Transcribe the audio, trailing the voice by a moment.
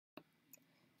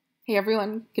Hey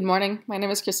everyone, good morning. My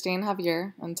name is Christine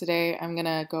Javier, and today I'm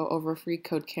gonna go over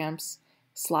FreeCodeCamp's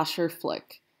slasher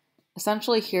flick.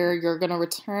 Essentially, here you're gonna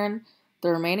return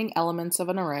the remaining elements of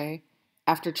an array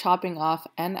after chopping off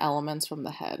n elements from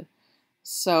the head.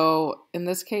 So in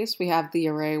this case, we have the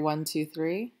array 1, 2,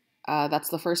 3. That's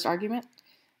the first argument,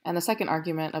 and the second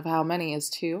argument of how many is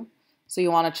 2. So you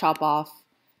want to chop off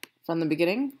from the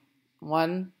beginning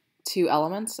 1, 2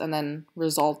 elements, and then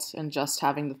result in just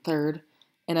having the third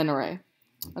in an array.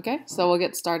 Okay, so we'll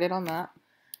get started on that.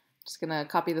 Just gonna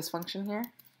copy this function here.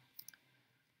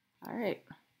 All right.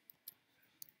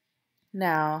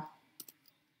 Now,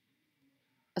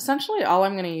 essentially all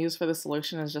I'm gonna use for the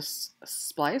solution is just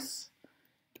splice.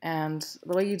 And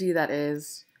the way you do that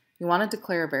is you want to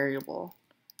declare a variable.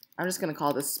 I'm just gonna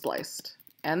call this spliced.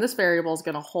 And this variable is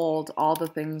gonna hold all the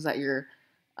things that you're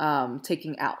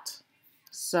taking out.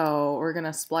 So we're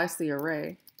gonna splice the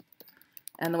array.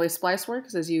 And the way splice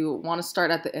works is you want to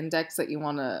start at the index that you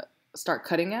want to start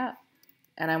cutting at.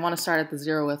 And I want to start at the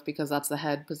 0th because that's the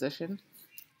head position.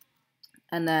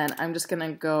 And then I'm just going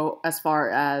to go as far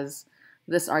as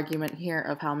this argument here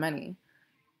of how many,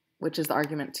 which is the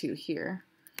argument 2 here.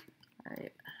 All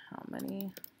right, how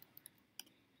many?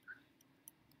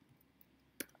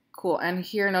 Cool, and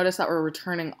here notice that we're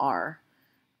returning r.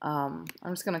 I'm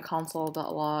just going to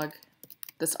console.log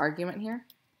this argument here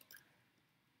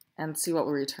and see what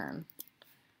we return.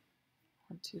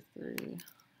 1, 2, 3.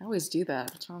 I always do that.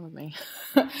 What's wrong with me?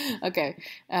 Okay.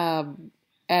 And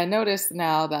notice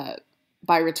now that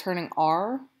by returning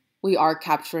r, we are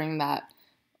capturing that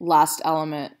last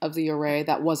element of the array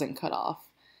that wasn't cut off.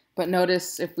 But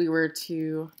notice if we were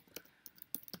to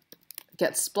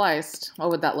get spliced, what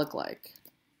would that look like?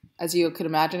 As you could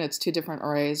imagine, it's two different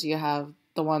arrays. You have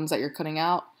the ones that you're cutting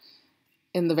out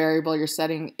in the variable you're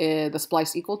setting the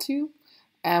splice equal to,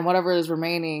 and whatever is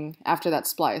remaining after that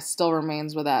splice still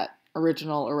remains with that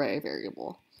original array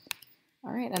variable.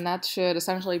 All right, and that should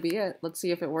essentially be it. Let's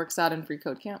see if it works out in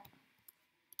FreeCodeCamp.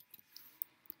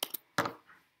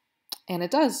 And it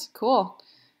does. Cool.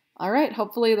 All right,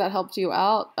 hopefully that helped you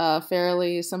out. A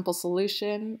fairly simple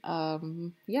solution.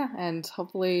 Yeah, and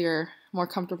hopefully you're more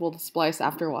comfortable to splice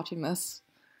after watching this.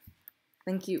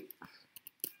 Thank you.